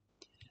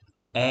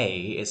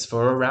A is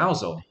for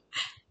arousal.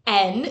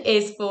 N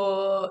is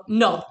for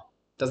knob.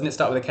 Doesn't it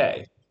start with a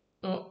K?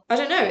 Oh, I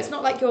don't know. It's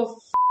not like you're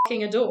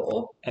f***ing a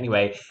door.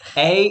 Anyway,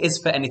 A is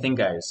for anything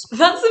goes.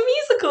 That's a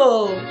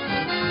musical.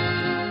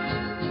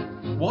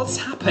 What's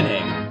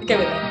happening? Go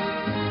with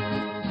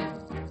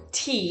it.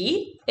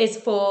 T is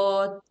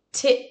for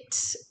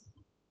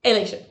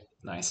elation.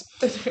 Nice.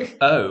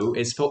 O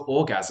is for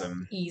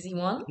orgasm. Easy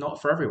one.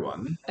 Not for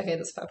everyone. Okay,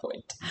 that's a fair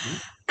point.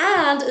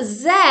 And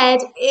Z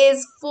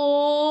is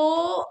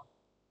for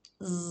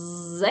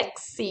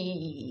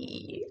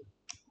sexy.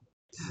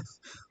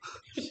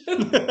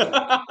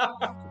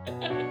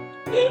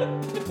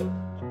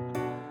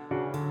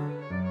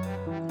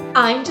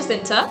 I'm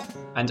Jacinta.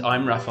 And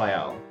I'm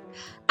Raphael.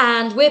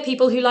 And we're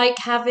people who like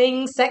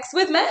having sex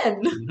with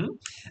men.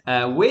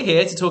 We're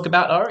here to talk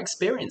about our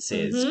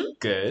experiences.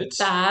 Good.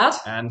 Bad.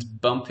 And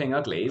bumping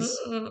uglies.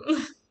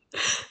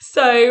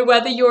 So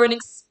whether you're an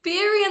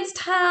experienced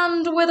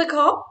hand with a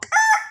cock...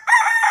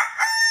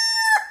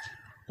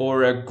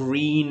 or a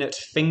green at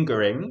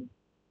fingering.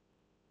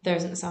 There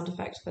isn't a sound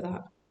effect for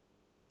that.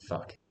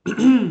 Fuck.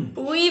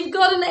 We've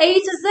got an A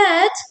to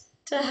Z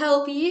to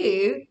help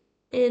you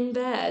in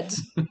bed.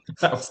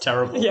 That was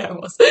terrible. Yeah, it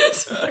was.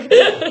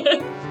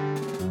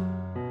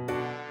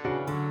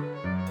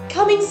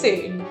 Coming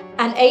soon,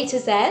 an A to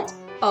Z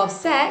of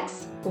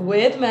sex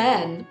with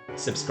men.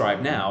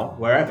 Subscribe now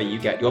wherever you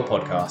get your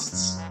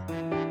podcasts.